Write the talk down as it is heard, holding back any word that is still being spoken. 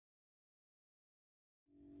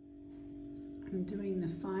I'm doing the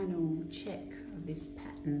final check of this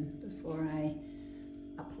pattern before I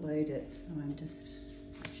upload it, so I'm just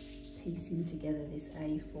piecing together this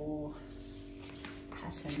A4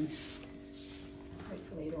 pattern.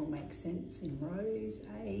 Hopefully it all makes sense in rows,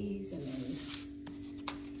 A's, and then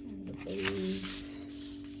the B's,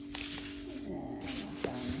 and I've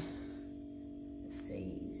done the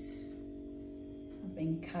C's. I've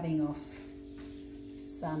been cutting off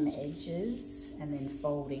some edges and then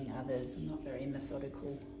folding others. I'm not very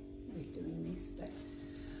methodical with doing this, but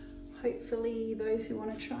hopefully those who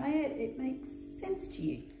want to try it, it makes sense to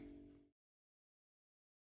you.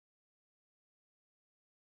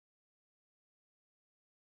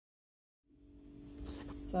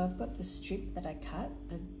 So I've got the strip that I cut.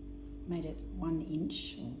 I made it 1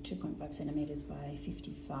 inch or 2.5 centimeters by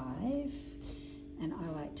 55, and I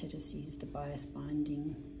like to just use the bias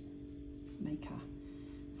binding maker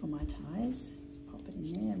for my ties. Just pop it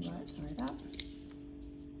in there, right side up,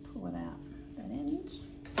 pull it out that end,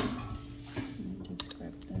 and then just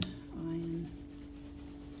grab the iron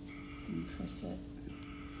and press it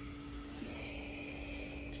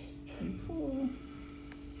and pull,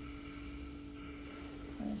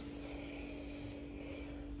 press,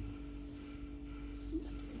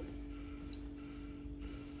 oops,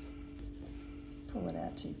 pull it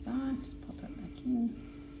out too far, just pop it back in.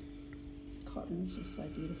 This cotton is just so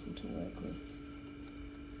beautiful to work with.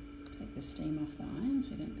 Take the steam off the iron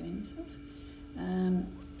so you don't burn yourself. And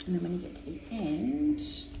then when you get to the end,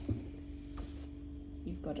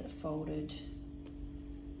 you've got it folded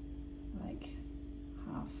like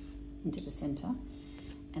half into the center,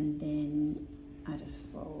 and then I just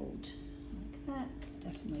fold like that.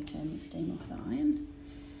 Definitely turn the steam off the iron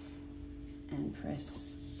and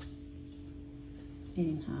press it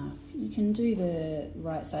in half. You can do the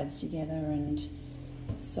right sides together and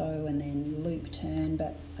sew and then loop turn,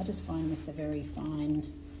 but I just find with the very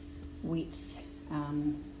fine width,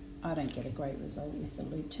 I don't get a great result with the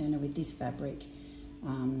loop turner with this fabric,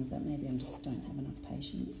 but maybe I just don't have enough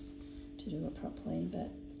patience to do it properly.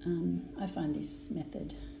 But I find this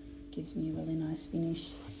method gives me a really nice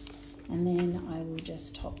finish. And then I will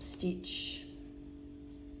just top stitch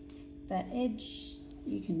that edge.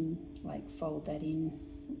 You can like fold that in,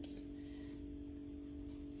 oops,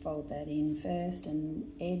 fold that in first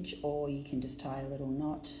and edge, or you can just tie a little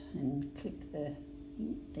knot and clip the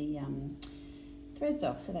threads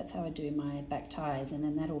off. So that's how I do my back ties, and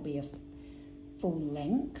then that'll be a full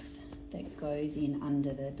length that goes in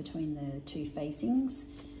under between the two facings,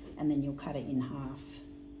 and then you'll cut it in half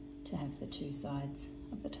to have the two sides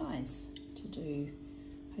of the ties to do,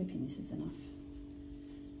 hoping this is enough,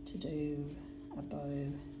 to do a bow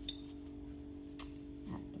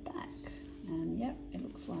at the back. And yep, it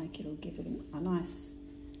looks like it'll give it a nice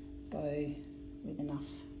bow with enough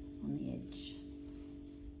on the edge.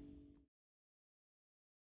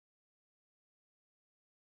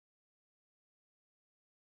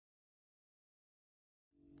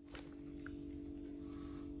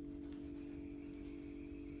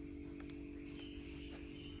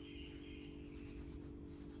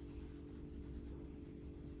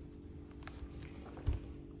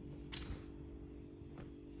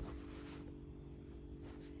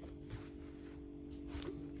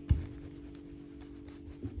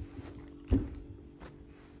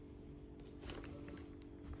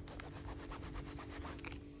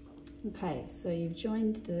 Okay, so you've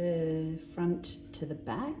joined the front to the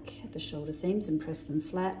back at the shoulder seams and pressed them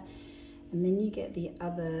flat, and then you get the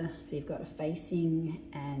other, so you've got a facing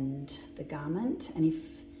and the garment, and if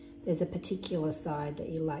there's a particular side that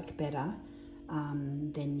you like better,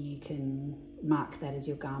 then you can mark that as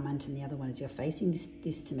your garment and the other one is your facing.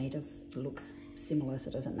 This to me looks similar, so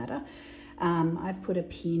it doesn't matter. I've put a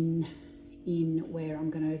pin in where I'm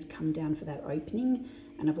going to come down for that opening,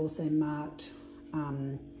 and I've also marked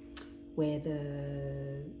where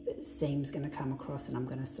the seam's going to come across, and I'm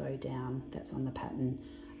going to sew down. That's on the pattern.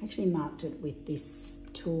 I actually marked it with this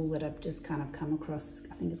tool that I've just kind of come across.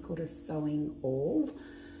 I think it's called a sewing awl,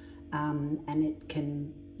 and it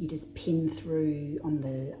can, you just pin through on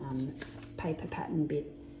the paper pattern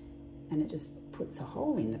bit, and it just puts a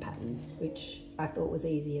hole in the pattern, which I thought was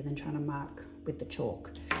easier than trying to mark with the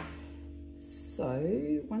chalk.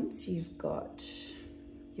 So once you've got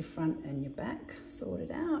your front and your back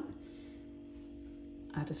sorted out,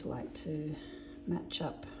 I just like to match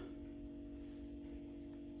up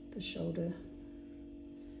the shoulder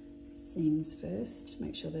seams first,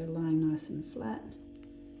 make sure they're lying nice and flat.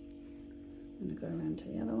 I'm going to go around to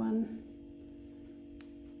the other one,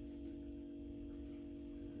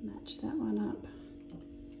 match that one up,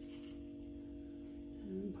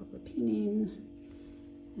 and pop a pin in,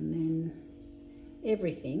 and then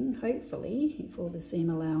everything, hopefully, if all the seam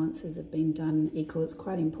allowances have been done equal. It's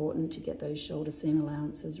quite important to get those shoulder seam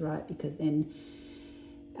allowances right, because then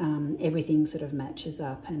everything sort of matches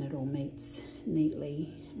up and it all meets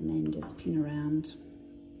neatly. And then just pin around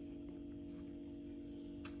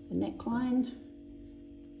the neckline,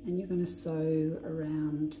 and you're going to sew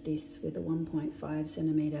around this with a 1.5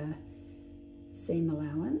 centimetre seam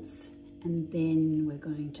allowance, and then we're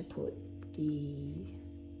going to put the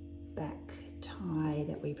back tie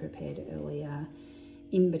that we prepared earlier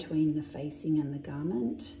in between the facing and the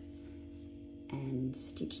garment, and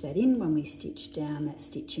stitch that in when we stitch down that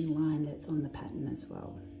stitching line that's on the pattern as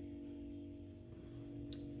well.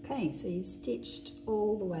 Okay, so you've stitched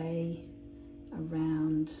all the way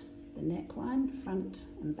around the neckline, front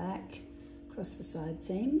and back, across the side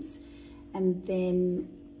seams, and then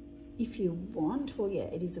if you want, well, yeah,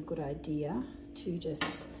 it is a good idea to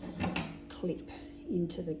just clip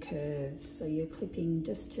into the curve. So you're clipping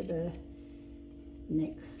just to the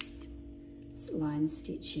neck line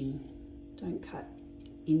stitching. Don't cut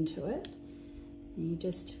into it. And you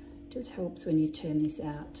just helps when you turn this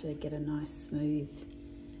out to get a nice smooth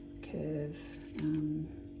curve. I'm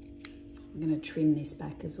going to trim this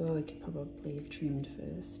back as well. We could probably have trimmed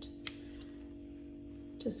first.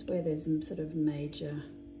 Just where there's some sort of major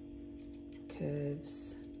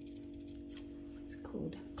curves. It's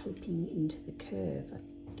called clipping into the curve,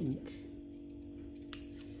 I think.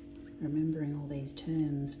 Remembering all these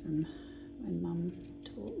terms from when Mum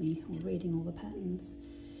taught me, or reading all the patterns.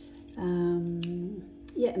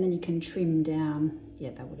 Yeah, and then you can trim down.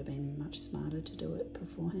 Yeah, that would have been much smarter to do it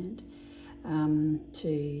beforehand. To,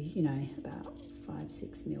 you know, about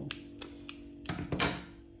 5-6 mil.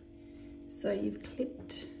 So you've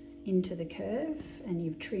clipped into the curve and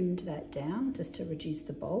you've trimmed that down just to reduce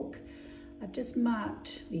the bulk. I've just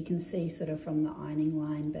marked, you can see sort of from the ironing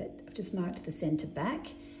line, but I've just marked the center back,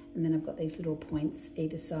 and then I've got these little points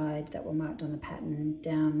either side that were marked on the pattern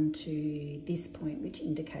down to this point, which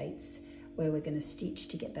indicates where we're going to stitch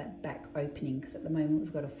to get that back opening, because at the moment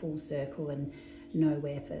we've got a full circle and no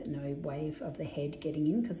way of the head getting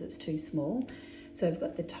in because it's too small. So I've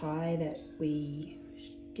got the tie that we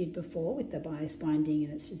did before with the bias binding,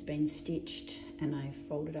 and it's just been stitched, and I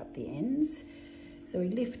folded up the ends. So we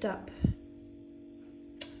lift up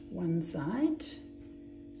one side,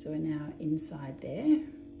 so we're now inside there,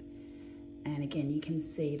 and again you can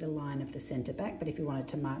see the line of the center back, but if you wanted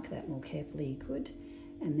to mark that more carefully you could.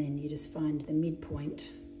 And then you just find the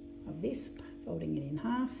midpoint of this, folding it in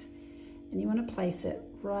half, and you want to place it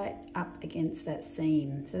right up against that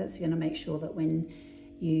seam. So that's going to make sure that when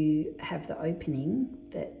you have the opening,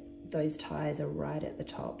 that those ties are right at the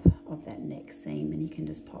top of that neck seam, and you can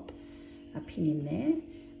just pop a pin in there.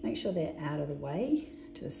 Make sure they're out of the way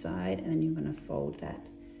to the side, and then you're going to fold that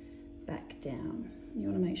back down. You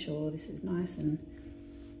want to make sure this is nice and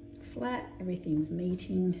flat, everything's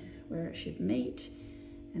meeting where it should meet.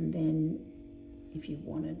 And then if you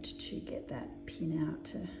wanted to get that pin out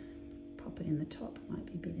to pop it in the top, it might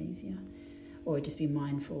be a bit easier. Or just be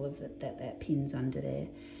mindful of that pin's under there.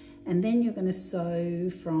 And then you're going to sew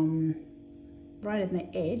from right on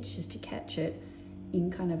the edge, just to catch it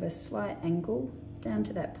in kind of a slight angle down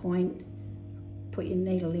to that point. Put your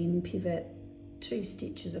needle in, pivot 2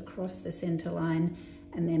 stitches across the center line,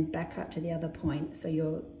 and then back up to the other point. So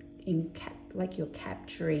you're like you're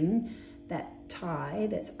capturing that tie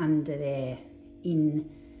that's under there in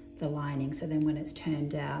the lining. So then when it's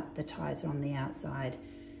turned out, the ties are on the outside.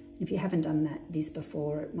 If you haven't done this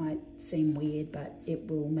before, it might seem weird, but it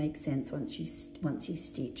will make sense once you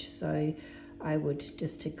stitch. So I would,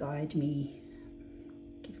 just to guide me,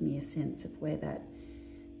 give me a sense of where that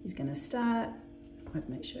is going to start. I'd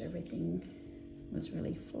make sure everything was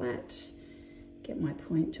really flat. Get my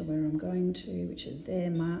point to where I'm going to, which is there,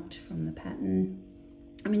 marked from the pattern.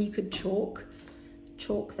 I mean, you could chalk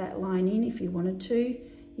that line in if you wanted to.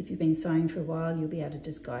 If you've been sewing for a while, you'll be able to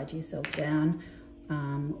just guide yourself down,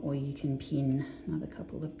 or you can pin another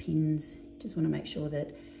couple of pins. Just want to make sure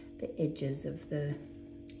that the edges of the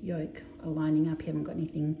yoke are lining up. You haven't got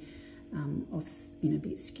anything off, a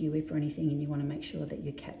bit skewy or anything, and you want to make sure that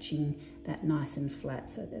you're catching that nice and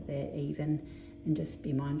flat so that they're even. And just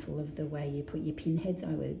be mindful of the way you put your pin heads. I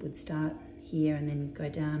would start here and then go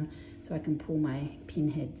down, so I can pull my pin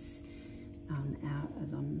heads out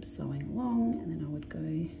as I'm sewing along, and then I would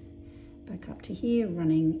go back up to here,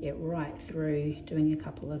 running it right through, doing a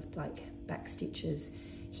couple of like back stitches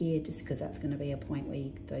here, just because that's going to be a point where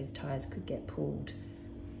those ties could get pulled.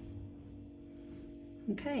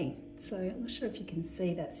 Okay, so I'm not sure if you can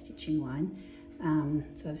see that stitching line.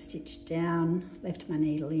 So I've stitched down, left my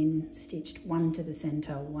needle in, stitched one to the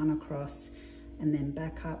center, one across, and then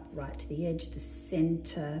back up right to the edge. The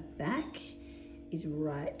center back is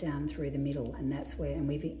right down through the middle, and that's where, and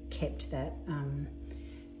we've kept that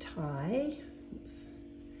tie. Oops.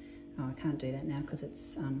 Oh, I can't do that now because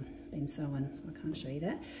it's been sewn, so I can't show you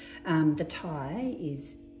that. The tie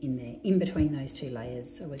is in there, in between those two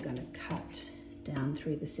layers. So we're going to cut down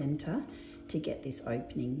through the center to get this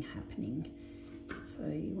opening happening. So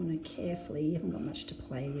you want to carefully, you haven't got much to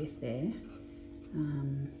play with there.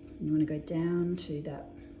 You want to go down to that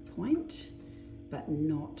point, but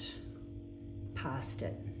not past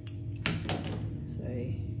it.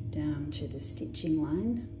 So down to the stitching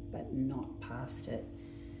line, but not past it.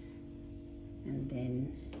 And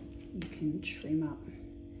then you can trim up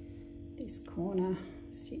this corner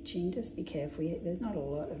stitching. Just be careful, there's not a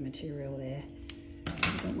lot of material there.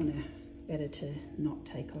 You don't want to, better to not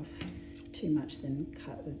take off too much than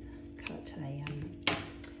cut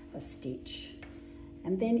a stitch.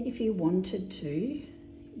 And then if you wanted to,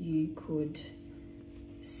 you could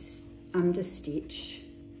understitch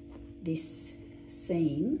this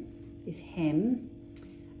seam, this hem,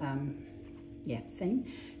 seam,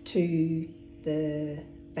 to the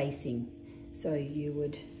facing. So you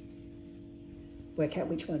would work out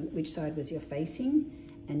which side was your facing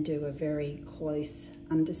and do a very close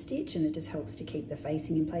understitch, and it just helps to keep the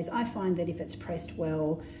facing in place. I find that if it's pressed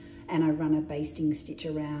well and I run a basting stitch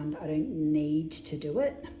around, I don't need to do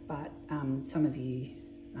it, but some of you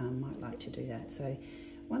might like to do that. So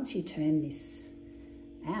once you turn this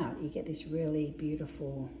out, you get this really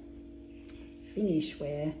beautiful finish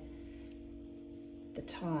where the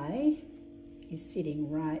tie is sitting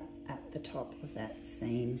right at the top of that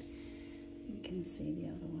seam. You can see the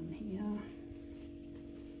other one here.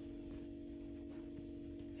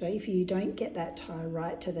 So if you don't get that tie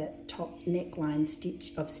right to that top neckline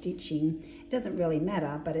stitching, it doesn't really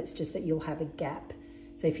matter, but it's just that you'll have a gap.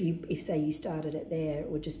 So if say you started it there, it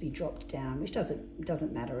would just be dropped down, which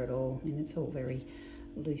doesn't matter at all. I mean, it's all very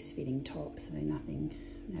loose fitting top, so nothing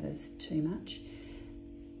matters too much.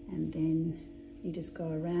 And then you just go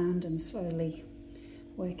around and slowly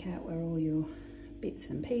work out where all your bits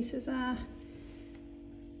and pieces are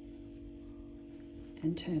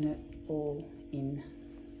and turn it all in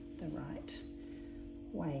the right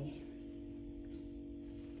way.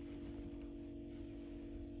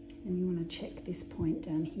 And you want to check this point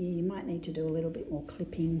down here. You might need to do a little bit more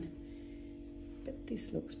clipping, but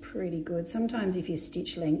this looks pretty good. Sometimes if your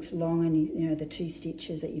stitch length's long and you know the two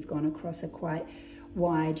stitches that you've gone across are quite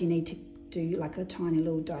wide, you need to do like a tiny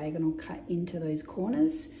little diagonal cut into those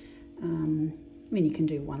corners. I mean, you can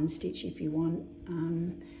do one stitch if you want,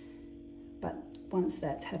 but once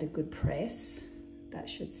that's had a good press, that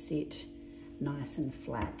should sit nice and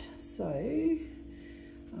flat. So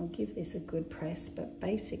I'll give this a good press, but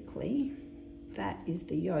basically that is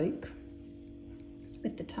the yoke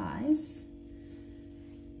with the ties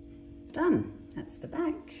done. That's the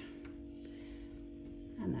back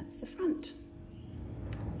and that's the front.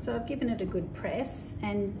 So I've given it a good press,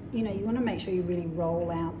 and you know, you want to make sure you really roll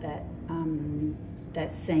out that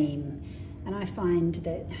that seam. And I find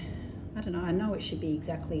that, I don't know, I know it should be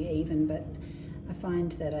exactly even, but I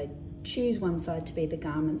find that I choose one side to be the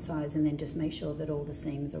garment size and then just make sure that all the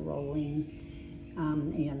seams are rolling.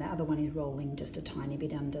 You know, the other one is rolling just a tiny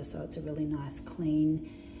bit under, so it's a really nice clean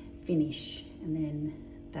finish. And then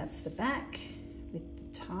that's the back with the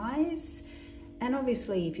ties. And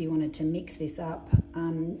obviously if you wanted to mix this up,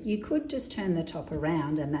 you could just turn the top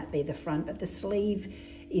around and that be the front, but the sleeve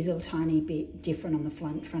is a tiny bit different on the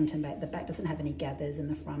front and back. The back doesn't have any gathers and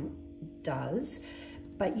the front does.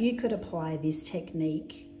 But you could apply this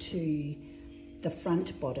technique to the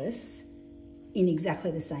front bodice in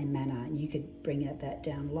exactly the same manner. You could bring that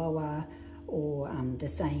down lower, or the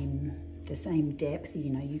same depth.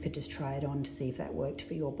 You know, you could just try it on to see if that worked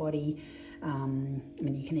for your body. I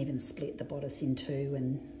mean, you can even split the bodice in two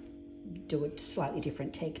and do a slightly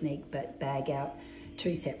different technique, but bag out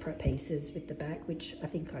two separate pieces with the back, which I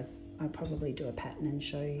think I'll probably do a pattern and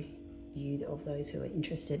show you of those who are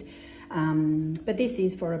interested. But this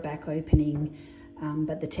is for a back opening,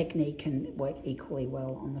 but the technique can work equally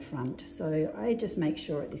well on the front. So I just make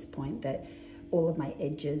sure at this point that all of my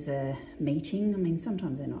edges are meeting. I mean,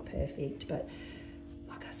 sometimes they're not perfect, but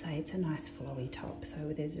like I say, it's a nice flowy top,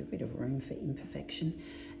 so there's a bit of room for imperfection.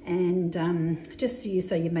 And just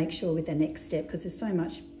so you make sure with the next step, because there's so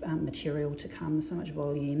much material to come, so much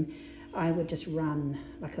volume, I would just run,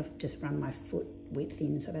 like I've just run my foot width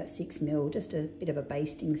in, so about 6 mil, just a bit of a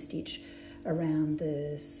basting stitch around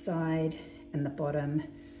the side and the bottom,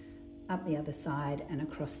 up the other side and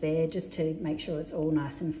across there, just to make sure it's all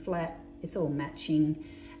nice and flat, it's all matching,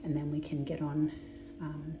 and then we can get on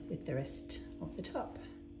with the rest of the top.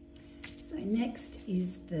 So next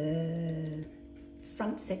is the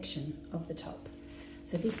front section of the top.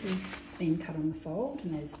 So this has been cut on the fold,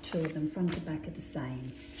 and there's two of them, front to back are the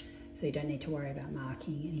same. So you don't need to worry about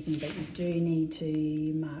marking anything, but you do need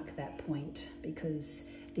to mark that point, because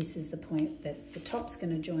this is the point that the top's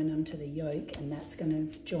going to join onto the yoke, and that's going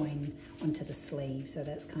to join onto the sleeve. So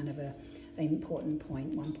that's kind of an important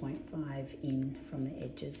point, 1.5 in from the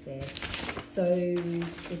edges there. So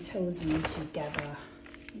it tells you to gather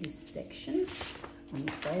this section on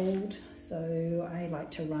the fold. So I like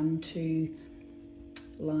to run 2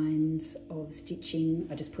 lines of stitching.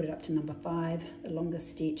 I just put it up to number 5, the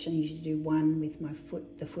longest stitch. I usually do one with my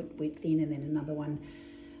foot, the foot width in, and then another one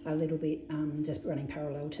a little bit just running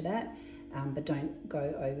parallel to that, but don't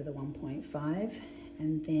go over the 1.5.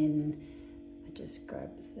 And then I just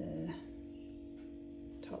grab the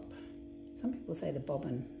top. Some people say the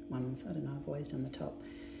bobbin ones, I don't know, I've always done the top.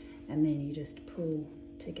 And then you just pull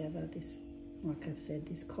together this, like I've said,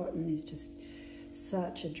 this cotton is just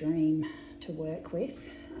such a dream to work with.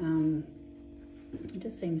 It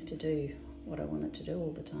just seems to do what I want it to do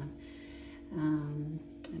all the time,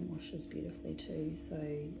 and washes beautifully too. So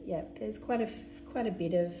yeah, there's quite a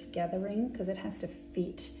bit of gathering, because it has to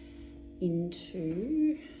fit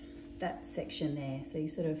into that section there. So you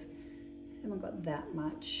sort of haven't got that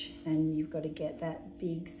much, and you've got to get that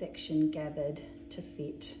big section gathered to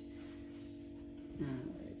fit.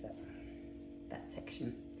 Where is that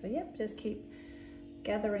section? So yep, just keep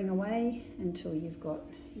gathering away until you've got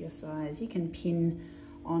your size. You can pin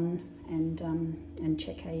on and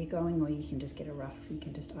check how you're going, or you can just get a rough, you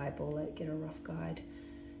can just eyeball it, get a rough guide.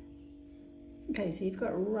 Okay, so you've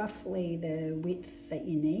got roughly the width that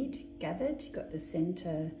you need gathered. You've got the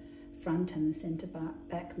center front and the center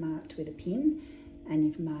back marked with a pin, and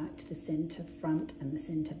you've marked the center front and the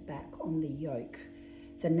center back on the yoke.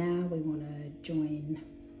 So now we want to join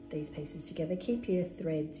these pieces together. Keep your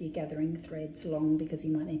threads, your gathering threads long, because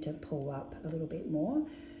you might need to pull up a little bit more.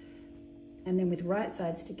 And then with right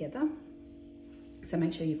sides together, so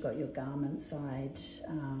make sure you've got your garment side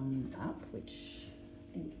up, which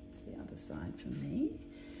I think is the other side for me.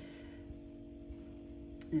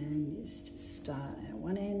 And just start at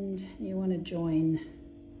one end. You want to join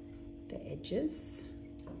the edges,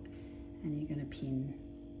 and you're going to pin.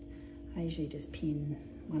 I usually just pin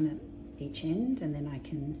one at each end, and then I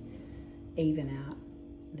can even out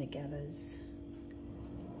the gathers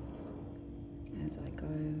as I go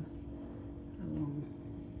along.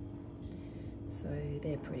 So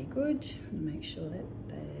they're pretty good. Make sure that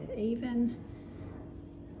they're even.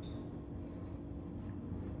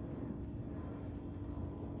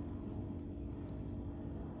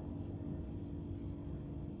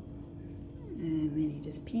 And then you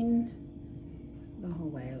just pin the whole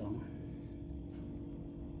way along.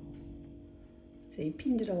 So you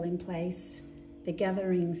pinned it all in place. The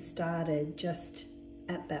gathering started just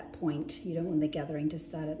at that point. You don't want the gathering to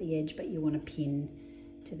start at the edge, but you want to pin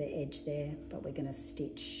to the edge there. But we're going to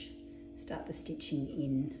start the stitching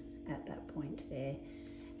in at that point there.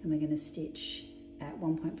 And we're going to stitch at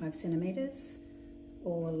 1.5 centimeters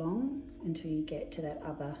all along until you get to that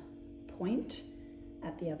other point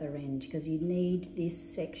at the other end, because you need this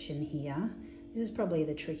section here. This is probably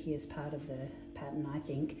the trickiest part of the pattern, I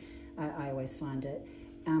think. I always find it.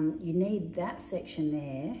 You need that section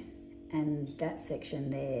there and that section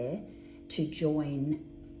there to join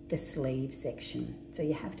the sleeve section. So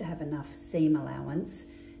you have to have enough seam allowance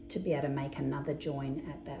to be able to make another join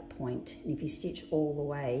at that point. And if you stitch all the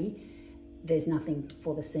way, there's nothing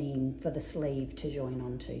for the seam, for the sleeve to join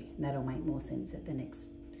onto. And that'll make more sense at the next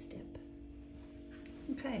step.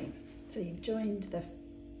 Okay, so you've joined the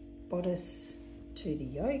bodice to the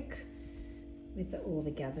yoke with all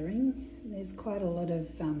the gathering. There's quite a lot of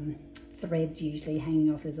threads usually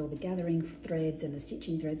hanging off. There's all the gathering threads and the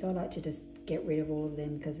stitching threads. I like to just get rid of all of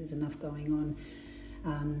them because there's enough going on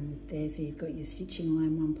there. So you've got your stitching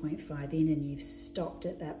line 1.5 in, and you've stopped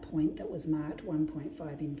at that point that was marked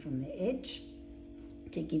 1.5 in from the edge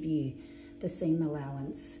to give you the seam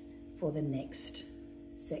allowance for the next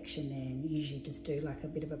section there. And usually just do like a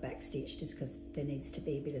bit of a back stitch, just because there needs to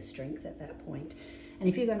be a bit of strength at that point. And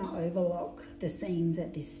if you're going to overlock the seams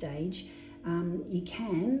at this stage, you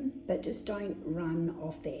can, but just don't run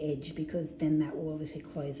off the edge, because then that will obviously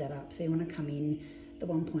close that up. So you want to come in the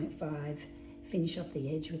 1.5, finish off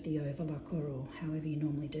the edge with the overlocker, or however you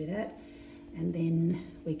normally do that, and then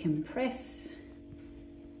we can press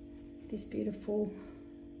this beautiful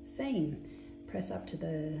seam, press up to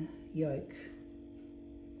the yoke.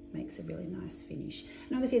 Makes a really nice finish.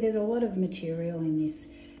 And obviously there's a lot of material in this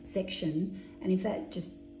section, and if that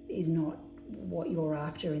just is not what you're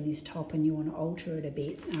after in this top and you want to alter it a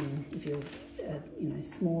bit, if you're you know,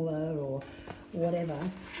 smaller or whatever,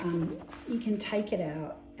 you can take it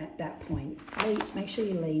out at that point. Make sure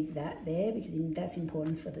you leave that there because that's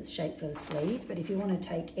important for the shape for the sleeve. But if you want to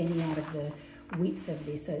take any out of the width of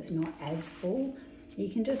this so it's not as full, you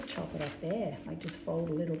can just chop it off there, like just fold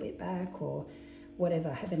a little bit back or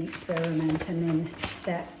whatever, have an experiment, and then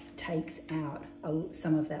that takes out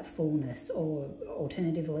some of that fullness. Or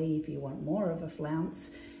alternatively, if you want more of a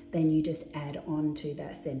flounce, then you just add on to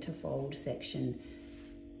that center fold section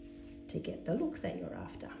to get the look that you're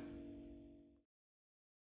after.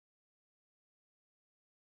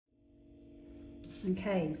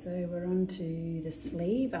 Okay, so we're on to the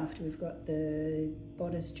sleeve after we've got the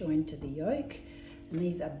bodice joined to the yoke, and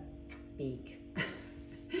these are big,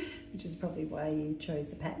 which is probably why you chose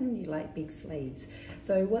the pattern. You like big sleeves.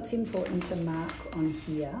 So what's important to mark on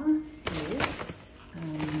here is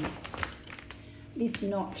this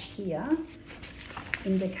notch here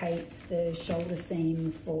indicates the shoulder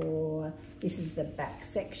seam for, this is the back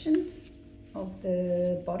section of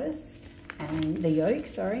the bodice and the yoke,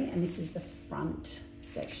 sorry, and this is the front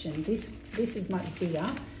section. This is much bigger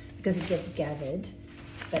because it gets gathered,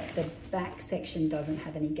 but the back section doesn't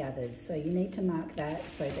have any gathers. So you need to mark that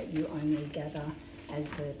so that you only gather, as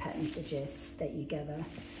the pattern suggests, that you gather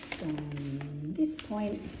from this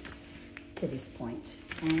point to this point.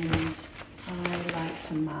 And I like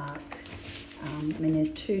to mark, I mean,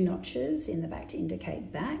 there's 2 notches in the back to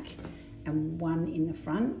indicate back and 1 in the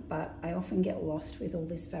front, but I often get lost with all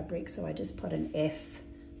this fabric, so I just put an F.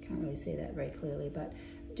 Can't really see that very clearly, but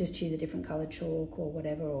just choose a different color chalk or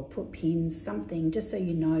whatever, or put pins, something, just so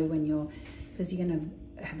you know when you're, because you're going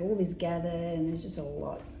to have all this gathered and there's just a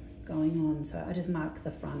lot going on. So I just mark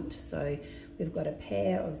the front. So we've got a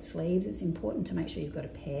pair of sleeves. It's important to make sure you've got a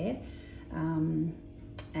pair.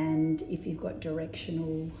 And if you've got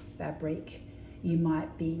directional fabric, you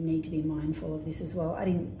might need to be mindful of this as well. I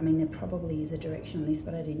mean, there probably is a direction on this,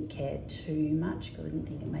 but I didn't care too much because I didn't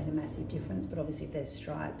think it made a massive difference. But obviously if there's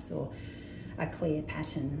stripes or a clear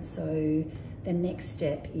pattern. So the next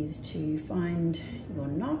step is to find your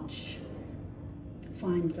notch,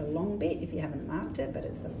 find the long bit if you haven't marked it, but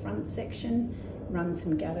it's the front section, run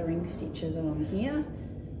some gathering stitches along here,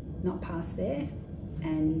 not past there,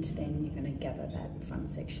 and then you're going to gather that front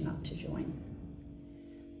section up to join.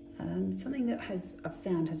 Something that I've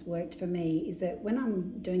found has worked for me is that when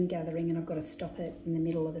I'm doing gathering and I've got to stop it in the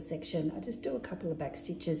middle of a section, I just do a couple of back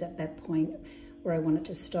stitches at that point where I want it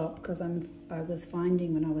to stop, because I was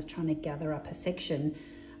finding when I was trying to gather up a section,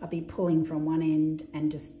 I'd be pulling from one end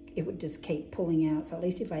and it would just keep pulling out. So at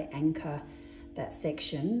least if I anchor that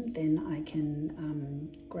section, then I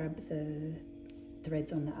can grab the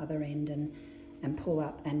threads on the other end and pull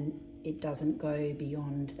up, and it doesn't go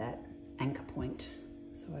beyond that anchor point.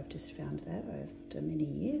 So I've just found that after many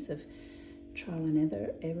years of trial and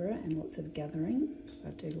error and lots of gathering. So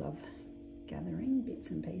I do love gathering bits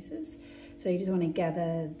and pieces. So you just want to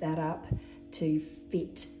gather that up to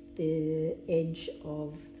fit the edge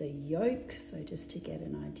of the yoke. So just to get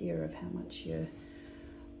an idea of how much you're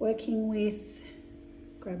working with,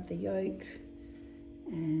 grab the yoke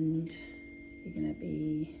and you're going to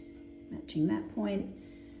be matching that point.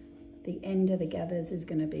 The end of the gathers is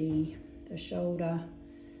going to be the shoulder.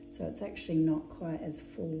 So it's actually not quite as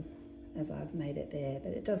full as I've made it there,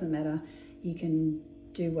 but it doesn't matter. You can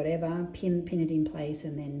do whatever, pin it in place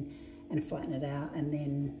and flatten it out, and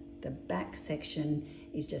then the back section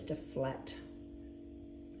is just a flat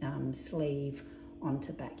sleeve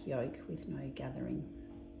onto back yoke with no gathering.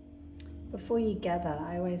 Before you gather,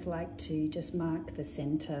 I always like to just mark the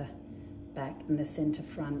center back and the center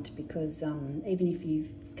front, because even if you've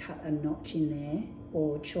cut a notch in there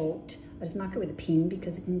or chalked, I just mark it with a pin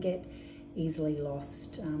because it can get easily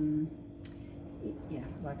lost. Yeah,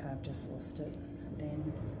 like I've just lost it. And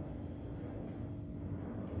then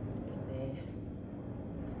it's there.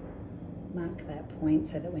 Mark that point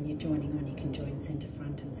so that when you're joining on, you can join center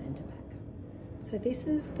front and center back. So this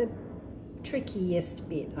is the trickiest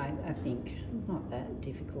bit, I think. It's not that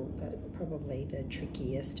difficult, but probably the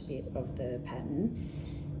trickiest bit of the pattern.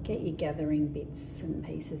 Get your gathering bits and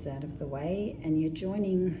pieces out of the way, and you're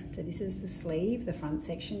joining. So this is the sleeve, the front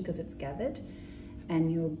section, because it's gathered,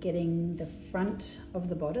 and you're getting the front of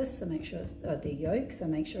the bodice, so make sure it's the yoke, so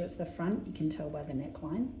make sure it's the front. You can tell by the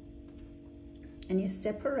neckline, and you're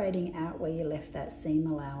separating out where you left that seam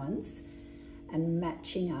allowance and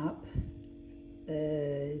matching up.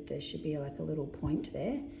 There should be like a little point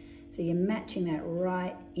there, so you're matching that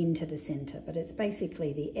right into the center, but it's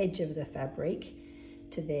basically the edge of the fabric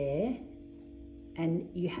to there, and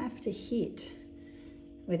you have to hit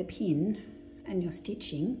with a pin and you're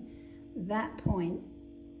stitching that point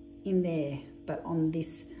in there, but on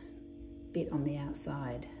this bit on the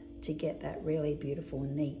outside, to get that really beautiful,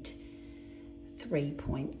 neat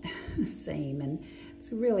 3-point seam. And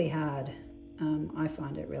it's really hard. I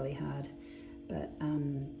find it really hard, but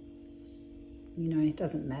you know, it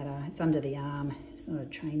doesn't matter. It's under the arm. It's not a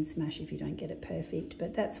train smash if you don't get it perfect,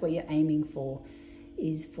 but that's what you're aiming for,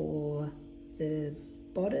 is for the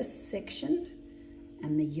bodice section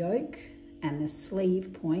and the yoke and the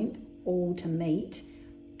sleeve point all to meet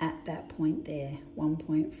at that point there,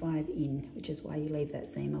 1.5 in, which is why you leave that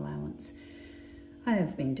seam allowance. I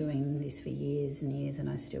have been doing this for years and years and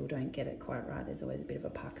I still don't get it quite right. There's always a bit of a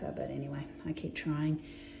pucker, but anyway, I keep trying.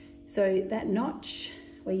 So that notch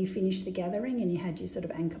where you finished the gathering and you had your sort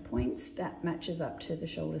of anchor points, that matches up to the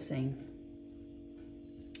shoulder seam.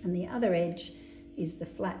 And the other edge is the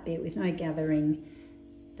flat bit with no gathering,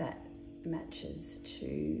 that matches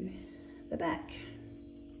to the back.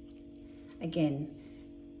 Again,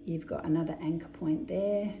 you've got another anchor point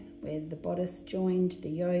there where the bodice joined the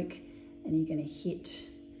yoke, and you're going to hit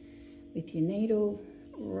with your needle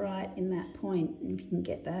right in that point. And if you can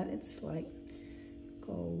get that, it's like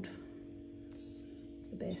gold. It's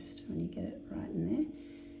the best when you get it right in there.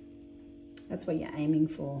 That's what you're aiming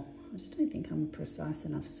for. I just don't think I'm a precise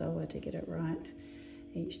enough sewer to get it right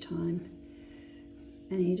each time.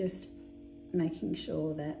 And you're just making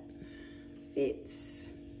sure that fits,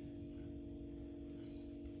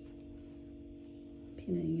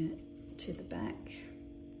 pinning it to the back.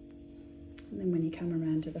 And then when you come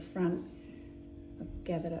around to the front, I've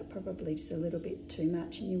gathered up probably just a little bit too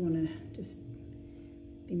much, and you want to just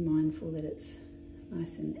be mindful that it's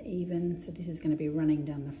nice and even. So this is going to be running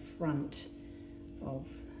down the front of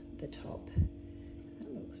the top.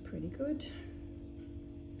 That looks pretty good.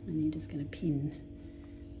 And you're just going to pin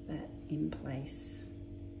that in place.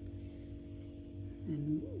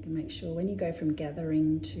 And make sure when you go from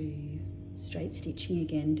gathering to straight stitching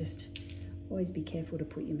again, just always be careful to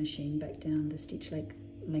put your machine back down, the stitch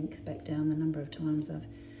length back down. The number of times I've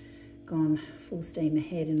gone full steam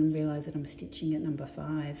ahead and realised that I'm stitching at number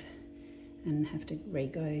 5 and have to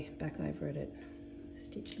re-go back over it at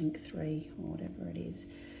stitch length 3 or whatever it is.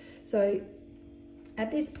 So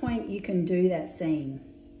at this point you can do that seam.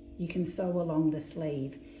 You can sew along the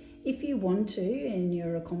sleeve. If you want to and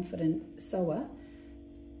you're a confident sewer,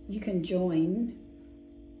 you can join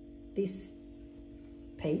this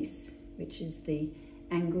piece, which is the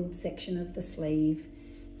angled section of the sleeve,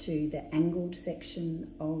 to the angled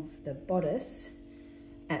section of the bodice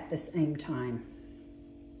at the same time.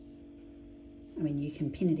 I mean, you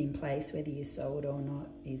can pin it in place, whether you sew it or not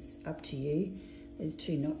is up to you. There's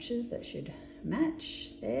 2 notches that should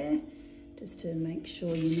match there, just to make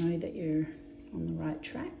sure you know that you're on the right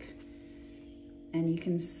track. And you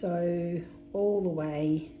can sew all the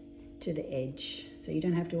way to the edge, so you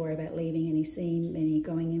don't have to worry about leaving any seam, any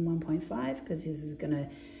going in 1.5, because this is going to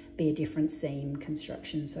be a different seam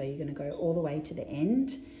construction. So you're going to go all the way to the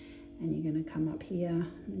end, and you're going to come up here.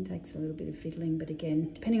 It takes a little bit of fiddling, but again,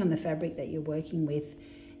 depending on the fabric that you're working with,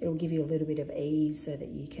 it'll give you a little bit of ease so that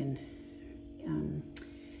you can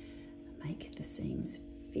make the seams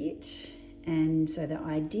fit. And so the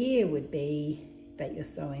idea would be that you're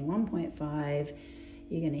sewing 1.5,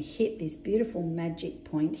 you're going to hit this beautiful magic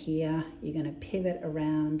point here, you're going to pivot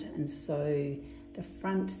around and sew the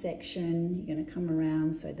front section, you're going to come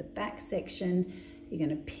around, sew the back section, you're going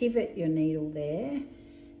to pivot your needle there,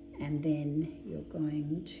 and then you're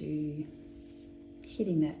going to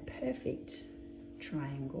hitting that perfect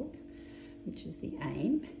triangle, which is the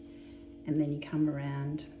aim, and then you come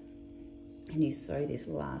around and you sew this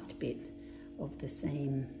last bit of the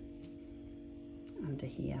seam under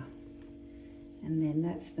here. And then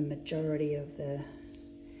that's the majority of the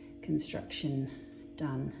construction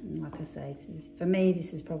done. And like I say, for me,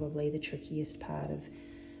 this is probably the trickiest part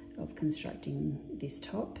of constructing this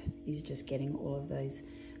top, is just getting all of those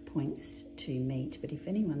points to meet. But if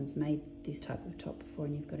anyone's made this type of top before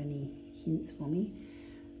and you've got any hints for me,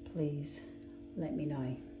 please let me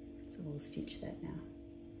know. So we'll stitch that now.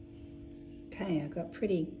 Okay, I got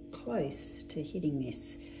pretty close to hitting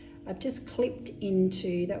this. I've just clipped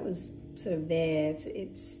into, that was sort of there.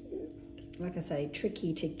 It's like I say,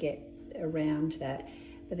 tricky to get around that,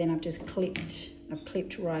 but then I've just clipped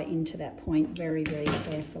right into that point very, very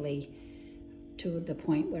carefully to the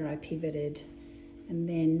point where I pivoted. And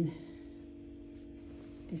then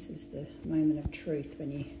this is the moment of truth,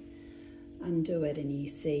 when you undo it and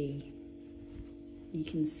you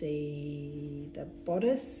can see the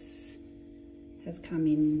bodice has come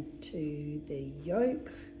into the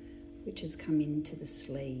yoke, which has come into the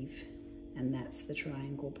sleeve. and that's the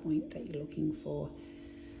triangle point that you're looking for.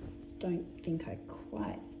 Don't think I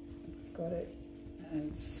quite got it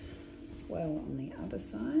as well on the other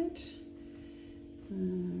side.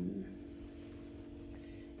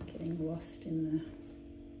 Getting lost in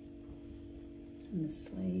the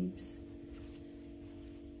sleeves.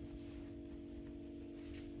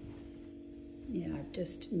 Yeah, I've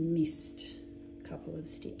just missed a couple of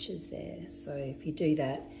stitches there. So if you do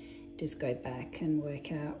that, just go back and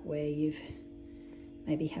work out where you've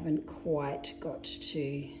maybe haven't quite got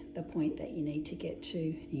to the point that you need to get to,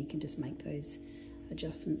 and you can just make those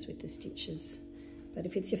adjustments with the stitches. But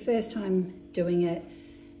if it's your first time doing it,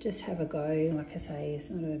 just have a go. Like I say, it's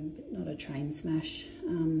not a train smash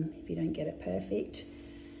if you don't get it perfect.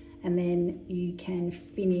 And then you can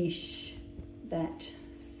finish that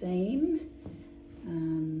seam.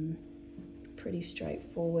 Pretty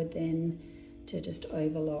straightforward then to just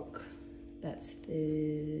overlock. That's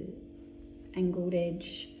the angled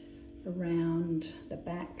edge around the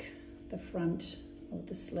back, the front of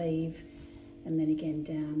the sleeve, and then again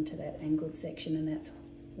down to that angled section, and that's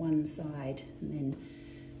one side, and then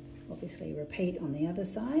obviously repeat on the other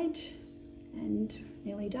side, and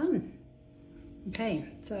nearly done. Okay,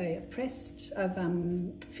 so I've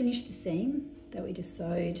finished the seam that we just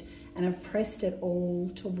sewed, and I've pressed it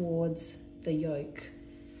all towards the yoke,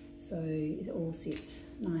 so it all sits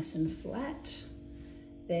nice and flat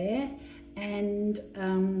there. And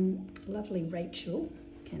lovely Rachel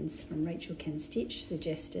from Rachel Can Stitch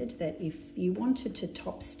suggested that if you wanted to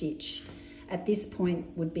top stitch, at this point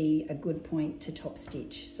would be a good point to top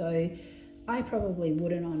stitch. So I probably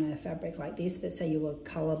wouldn't on a fabric like this, but say you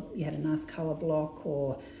had a nice color block,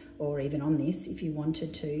 or even on this, if you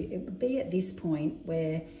wanted to, it would be at this point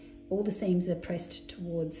where all the seams are pressed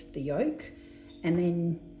towards the yoke, and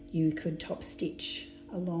then you could top stitch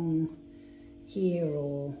along here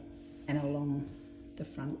and along the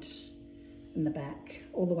front and the back,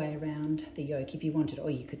 all the way around the yoke if you wanted, or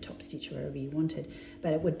you could top stitch wherever you wanted.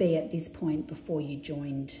 But it would be at this point before you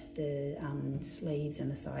joined the sleeves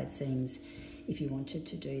and the side seams if you wanted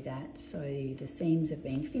to do that. So the seams have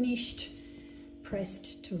been finished,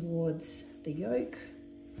 pressed towards the yoke,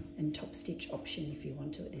 and top stitch option if you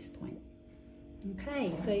want to at this point.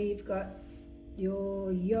 Okay, so you've got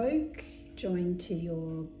your yoke joined to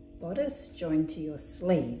your bodice, joined to your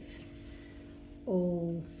sleeve.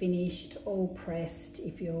 All finished, all pressed.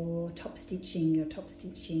 If you're top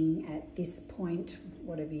stitching at this point,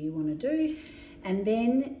 whatever you want to do. And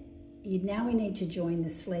then now we need to join the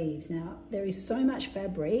sleeves. Now there is so much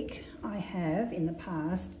fabric. I have in the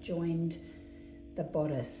past joined the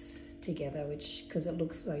bodice together, because it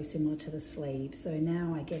looks so similar to the sleeve. So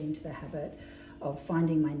now I get into the habit of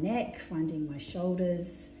finding my neck, finding my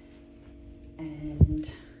shoulders,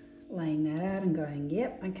 and laying that out and going,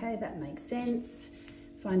 yep, okay, that makes sense.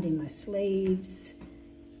 Finding my sleeves,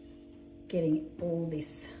 getting all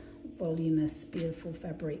this voluminous, beautiful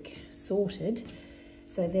fabric sorted.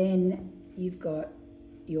 So then you've got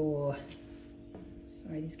your,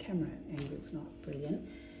 sorry, this camera angle's not brilliant,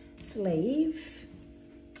 sleeve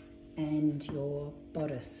and your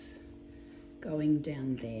bodice going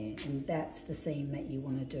down there. And that's the seam that you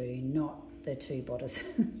want to do, not the two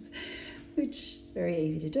bodices. Which is very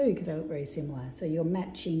easy to do because they look very similar. So you're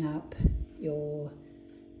matching up your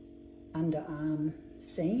underarm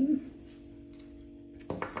seam.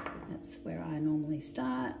 That's where I normally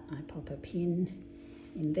start. I pop a pin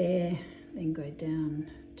in there, then go down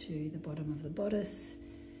to the bottom of the bodice.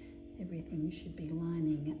 Everything should be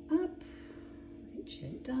lining up, which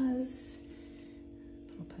it does.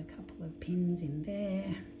 Pop a couple of pins in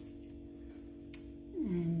there,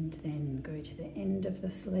 and then go to the end of the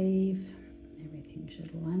sleeve. Everything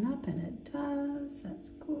should line up, and it does. That's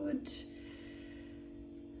good.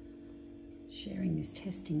 Sharing this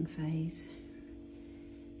testing phase,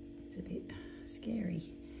 it's a bit scary.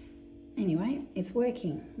 Anyway, it's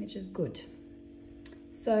working, which is good.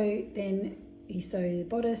 So then you sew the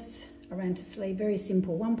bodice around to sleeve, very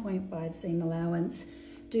simple, 1.5 seam allowance.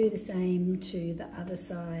 Do the same to the other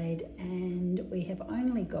side, and we have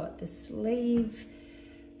only got the sleeve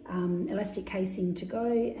elastic casing to go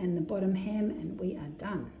and the bottom hem, and we are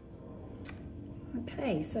done.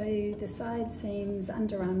 Okay, so the side seams, the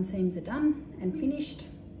underarm seams are done and finished.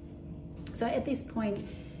 So at this point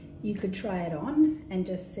you could try it on and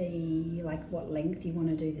just see like what length you want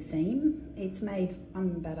to do the seam. It's made,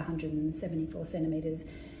 I'm about 174 centimeters,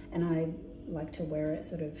 and I like to wear it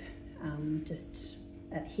sort of just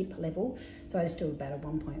at hip level. So I just do about a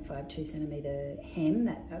 1.5, 2 centimetre hem.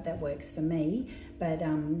 That works for me, but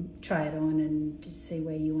try it on and see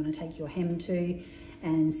where you want to take your hem to.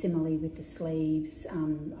 And similarly with the sleeves,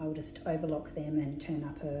 I'll just overlock them and turn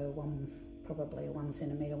up probably a 1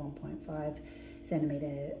 centimetre, 1.5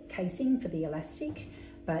 centimetre casing for the elastic.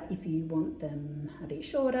 But if you want them a bit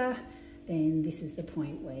shorter, then this is the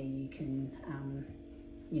point where you can,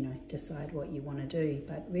 you know, decide what you want to do.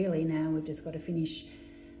 But really now we've just got to finish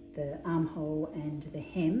the armhole and the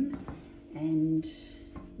hem, and it's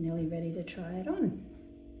nearly ready to try it on.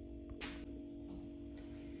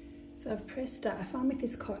 So I've pressed, I find with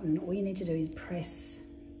this cotton, all you need to do is press.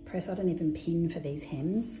 I don't even pin for these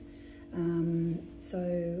hems.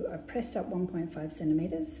 So I've pressed up 1.5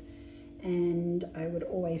 centimetres, and I would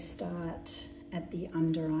always start at the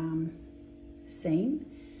underarm seam,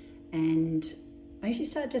 and I usually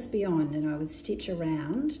start just beyond, and I would stitch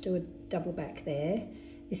around, do a double back there.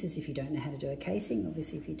 This is if you don't know how to do a casing.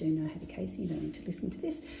 Obviously if you do know how to casing, you don't need to listen to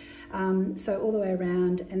this. So all the way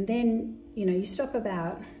around, and then, you know, you stop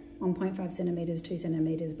about 1.5 centimetres, 2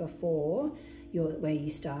 centimetres before where you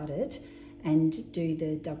started, and do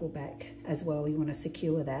the double back as well. You want to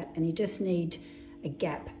secure that, and you just need a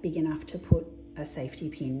gap big enough to put a safety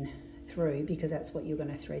pin through, because that's what you're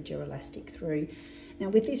going to thread your elastic through. Now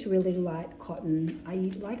with this really light cotton,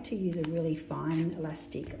 I like to use a really fine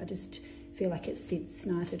elastic. I just feel like it sits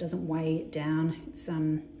nice, it doesn't weigh it down. It's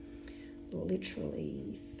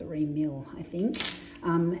literally 3 mil, I think.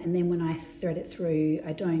 And then when I thread it through,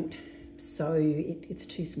 I don't sew it, it's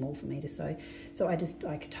too small for me to sew. So I just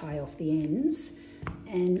like tie off the ends,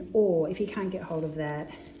 or if you can't get hold of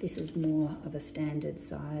that, this is more of a standard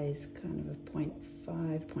size, kind of a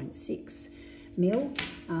 0.5, 0.6 mil,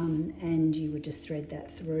 and you would just thread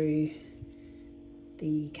that through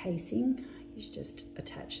the casing. You just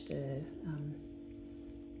attach the,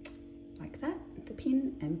 like that, the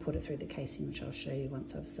pin, and put it through the casing, which I'll show you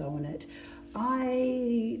once I've sewn it.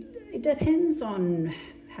 It depends on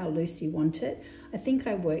how loose you want it. I think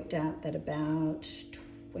I worked out that about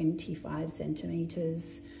 25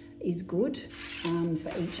 centimetres is good for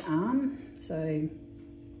each arm. So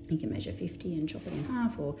you can measure 50 and chop it in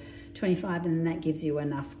half, or 25, and then that gives you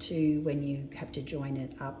enough to, when you have to join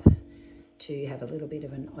it up, to have a little bit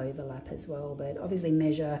of an overlap as well. But obviously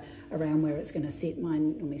measure around where it's going to sit.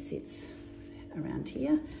 Mine normally sits around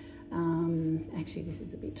here. Actually this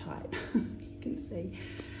is a bit tight, you can see.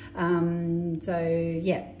 So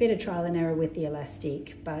yeah, bit of trial and error with the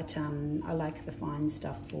elastic, but I like the fine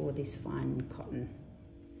stuff for this fine cotton.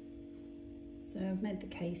 So I've made the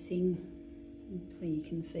casing. Hopefully you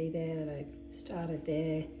can see there that I started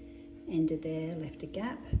there, ended there, left a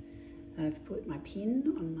gap. I've put my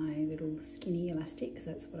pin on my little skinny elastic because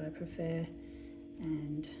that's what I prefer,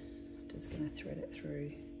 and I'm just going to thread it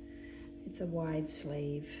through. It's a wide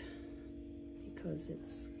sleeve because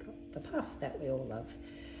it's got the puff that we all love.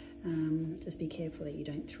 Just be careful that you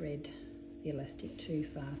don't thread the elastic too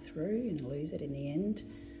far through and lose it in the end.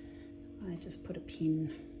 I just put a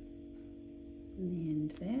pin in the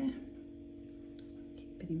end there,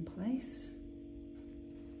 keep it in place,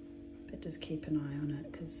 but just keep an eye on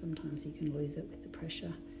it because sometimes you can lose it with the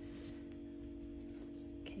pressure. Just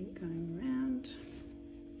keep going around.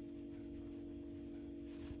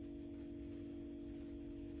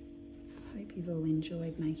 I hope you've all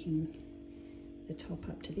enjoyed making the top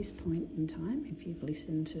up to this point in time. If you've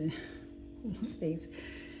listened to all of these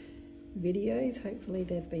videos, hopefully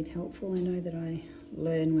they've been helpful. I know that I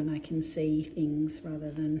learn when I can see things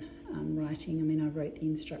rather than writing. I mean, I wrote the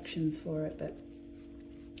instructions for it, but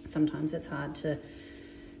sometimes it's hard to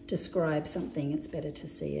describe something. It's better to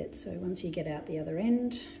see it. So once you get out the other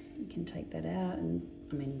end, you can take that out. And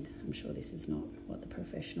I mean, I'm sure this is not what the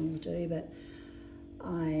professionals do, but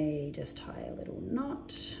I just tie a little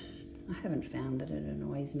knot. I haven't found that it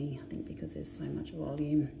annoys me, I think because there's so much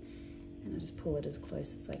volume, and I just pull it as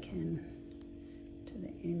close as I can to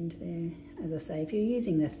the end there. As I say, if you're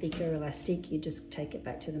using the thicker elastic, you just take it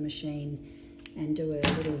back to the machine and do a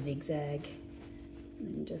little zigzag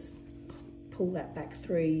and then just pull that back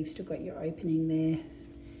through. You've still got your opening there,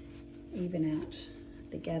 even out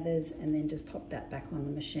the gathers, and then just pop that back on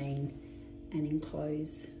the machine and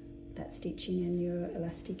enclose that stitching, and your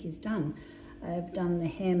elastic is done. I've done the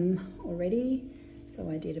hem already, so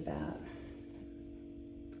I did about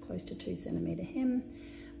close to 2 centimetre hem.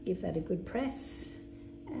 Give that a good press,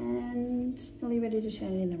 and nearly ready to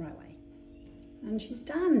turn it in the right way. And she's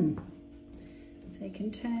done. So you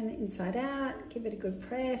can turn it inside out, give it a good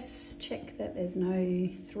press, check that there's no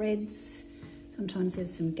threads. Sometimes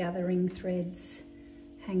there's some gathering threads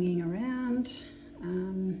hanging around.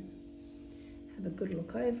 have a good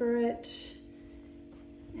look over it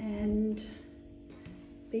and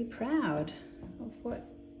be proud of what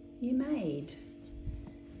you made.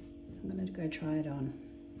 I'm going to go try it on.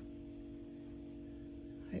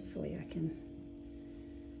 Hopefully I can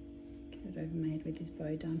get it overmade with this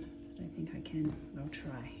bow done. I don't think I can, but I'll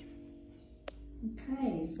try.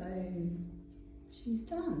 Okay, so she's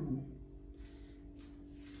done.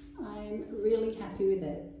 I'm really happy with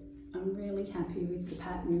it. I'm really happy with the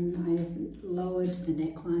pattern. I've lowered the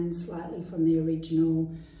neckline slightly from the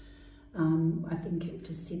original. I think it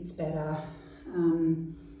just sits better.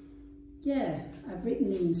 Yeah, I've written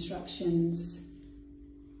the instructions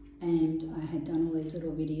and I had done all these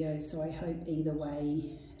little videos, so I hope either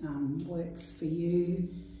way works for you.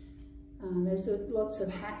 There's lots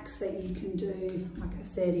of hacks that you can do. Like I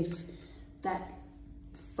said, if that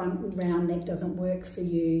front round neck doesn't work for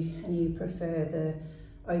you and you prefer the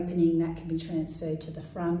opening, that can be transferred to the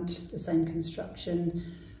front, the same construction.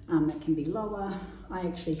 That can be lower. I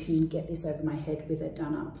actually can get this over my head with it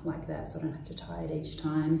done up like that, so I don't have to tie it each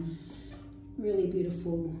time. Really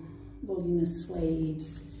beautiful voluminous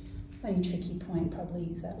sleeves. Only tricky point probably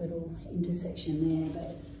is that little intersection there,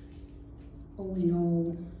 but all in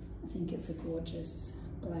all, I think it's a gorgeous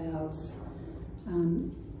blouse.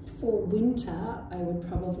 For winter, I would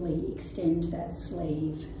probably extend that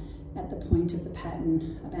sleeve at the point of the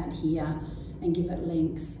pattern about here and give it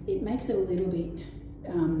length. It makes it a little bit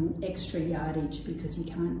extra yardage because you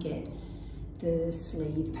can't get the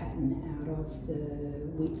sleeve pattern out of the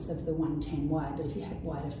width of the 110 wide, but if you had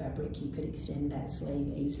wider fabric you could extend that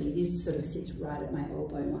sleeve easily. This sort of sits right at my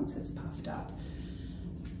elbow once it's puffed up.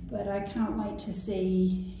 But I can't wait to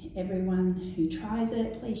see everyone who tries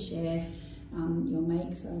it. Please share your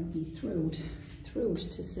makes. I would be thrilled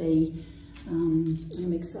to see.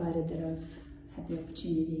 I'm excited that I've had the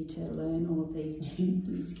opportunity to learn all of these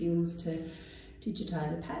new skills to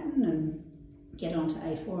digitize a pattern and get onto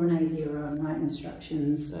A4 and A0 and write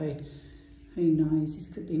instructions. So who knows, this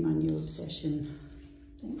could be my new obsession.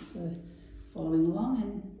 Thanks for following along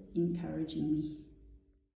and encouraging me.